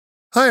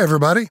Hi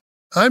everybody,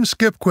 I'm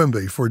Skip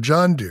Quimby for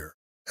John Deere,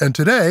 and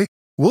today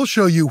we'll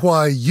show you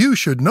why you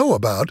should know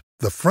about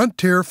the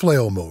Frontier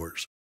Flail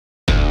Mowers.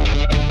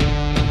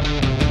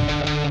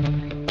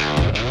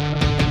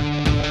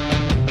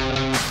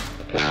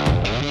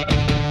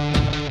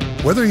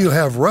 Whether you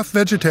have rough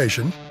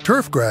vegetation,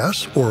 turf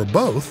grass, or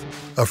both,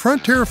 a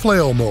Frontier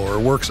Flail Mower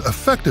works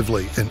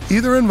effectively in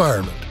either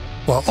environment,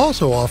 while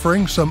also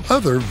offering some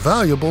other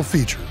valuable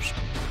features.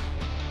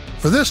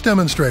 For this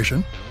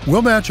demonstration,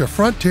 we'll match a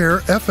Frontier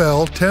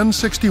FL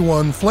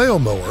 1061 flail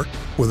mower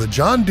with a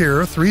John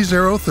Deere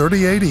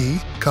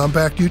 3038E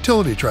compact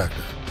utility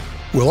tractor.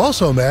 We'll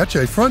also match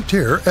a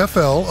Frontier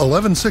FL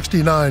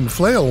 1169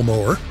 flail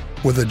mower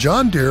with a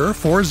John Deere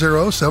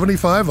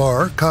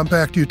 4075R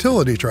compact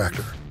utility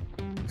tractor.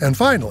 And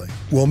finally,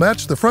 we'll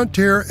match the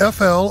Frontier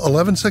FL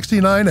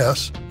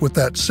 1169S with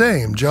that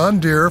same John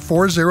Deere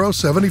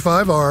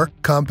 4075R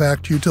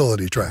compact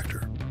utility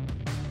tractor.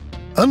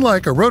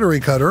 Unlike a rotary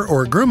cutter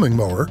or grooming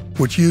mower,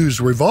 which use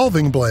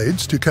revolving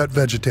blades to cut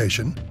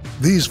vegetation,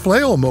 these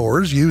flail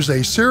mowers use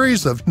a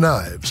series of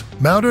knives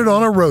mounted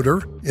on a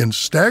rotor in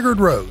staggered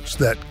rows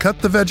that cut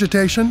the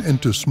vegetation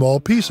into small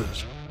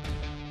pieces.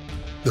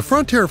 The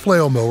Frontier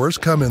flail mowers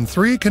come in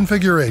three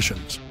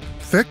configurations: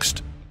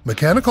 fixed,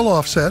 mechanical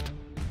offset,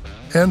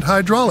 and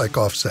hydraulic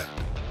offset.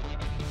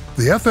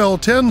 The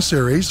FL10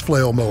 series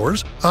flail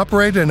mowers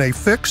operate in a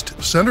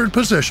fixed, centered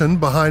position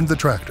behind the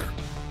tractor.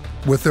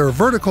 With their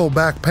vertical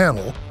back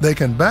panel, they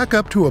can back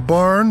up to a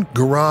barn,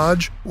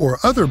 garage, or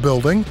other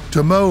building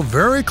to mow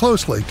very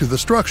closely to the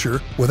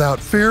structure without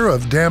fear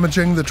of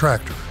damaging the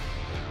tractor.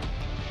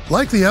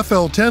 Like the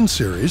FL10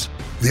 series,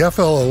 the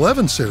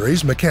FL11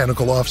 series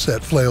mechanical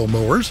offset flail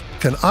mowers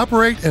can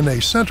operate in a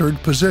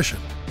centered position,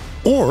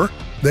 or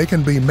they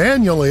can be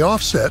manually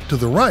offset to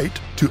the right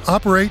to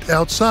operate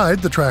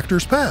outside the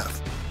tractor's path.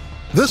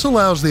 This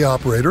allows the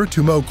operator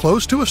to mow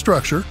close to a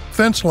structure,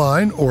 fence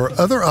line, or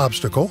other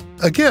obstacle,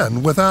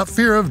 again without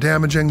fear of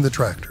damaging the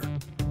tractor.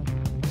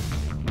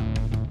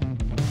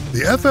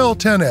 The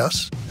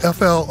FL10S,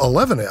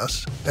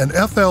 FL11S, and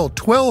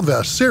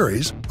FL12S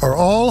series are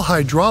all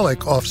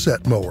hydraulic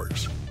offset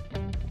mowers.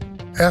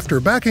 After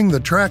backing the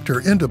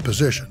tractor into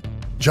position,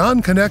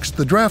 John connects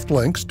the draft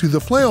links to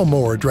the flail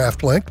mower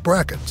draft link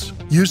brackets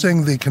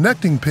using the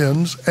connecting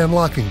pins and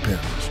locking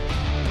pins.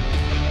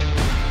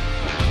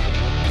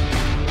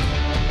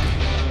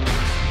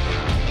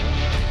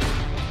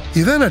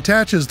 He then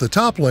attaches the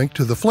top link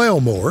to the flail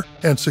mower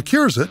and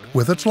secures it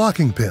with its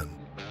locking pin.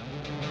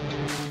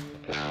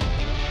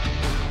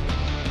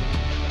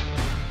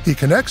 He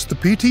connects the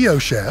PTO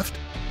shaft,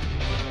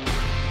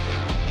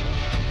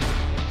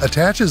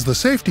 attaches the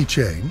safety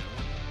chain,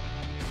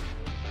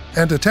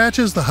 and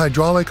attaches the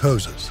hydraulic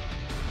hoses.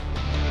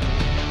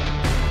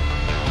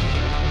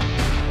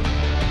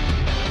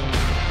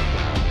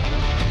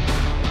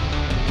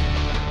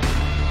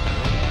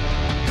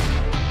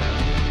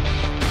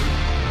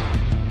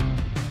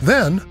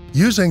 Then,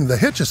 using the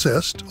hitch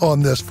assist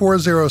on this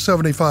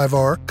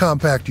 4075R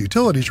compact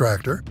utility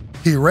tractor,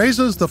 he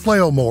raises the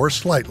flail mower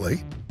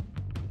slightly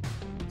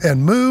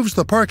and moves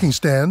the parking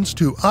stands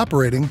to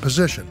operating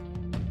position.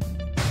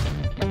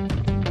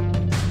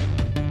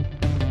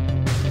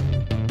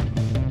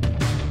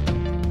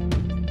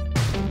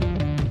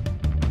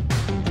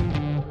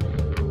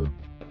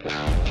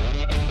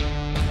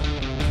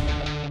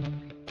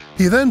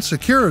 He then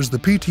secures the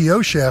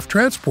PTO shaft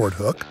transport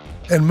hook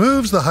and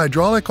moves the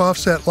hydraulic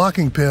offset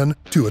locking pin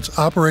to its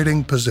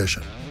operating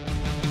position.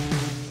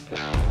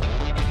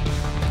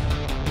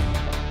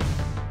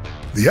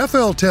 The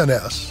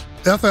FL10S,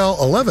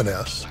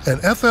 FL11S, and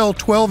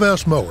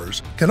FL12S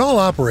mowers can all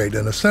operate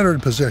in a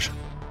centered position,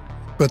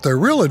 but their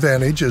real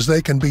advantage is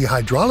they can be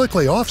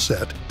hydraulically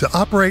offset to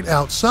operate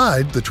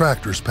outside the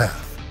tractor's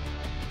path.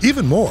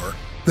 Even more,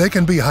 they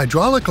can be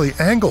hydraulically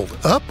angled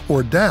up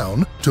or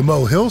down to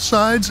mow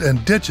hillsides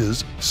and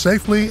ditches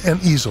safely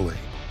and easily.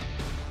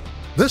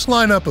 This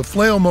lineup of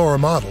flail mower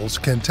models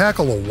can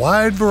tackle a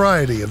wide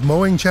variety of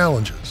mowing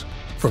challenges,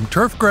 from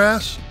turf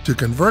grass to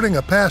converting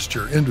a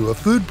pasture into a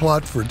food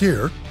plot for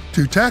deer,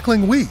 to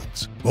tackling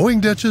weeds, mowing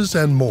ditches,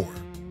 and more.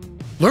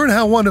 Learn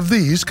how one of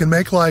these can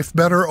make life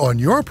better on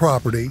your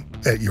property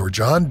at your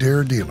John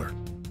Deere dealer.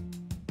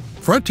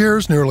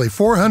 Frontier's nearly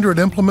 400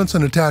 implements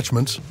and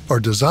attachments are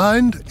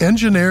designed,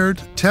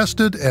 engineered,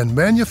 tested, and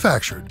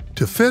manufactured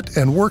to fit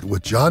and work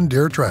with John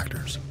Deere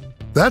tractors.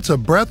 That's a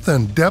breadth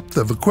and depth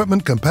of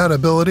equipment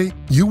compatibility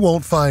you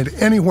won't find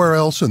anywhere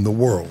else in the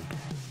world.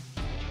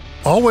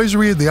 Always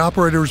read the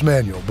operator's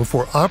manual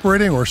before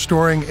operating or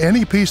storing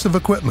any piece of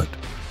equipment,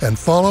 and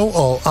follow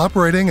all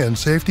operating and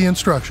safety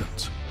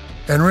instructions.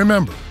 And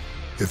remember,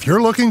 if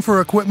you're looking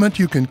for equipment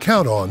you can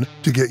count on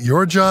to get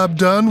your job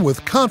done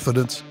with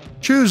confidence,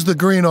 choose the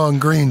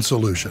green-on-green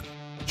solution.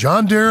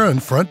 John Deere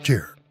and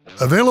Frontier.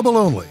 Available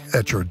only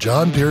at your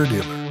John Deere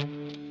dealer.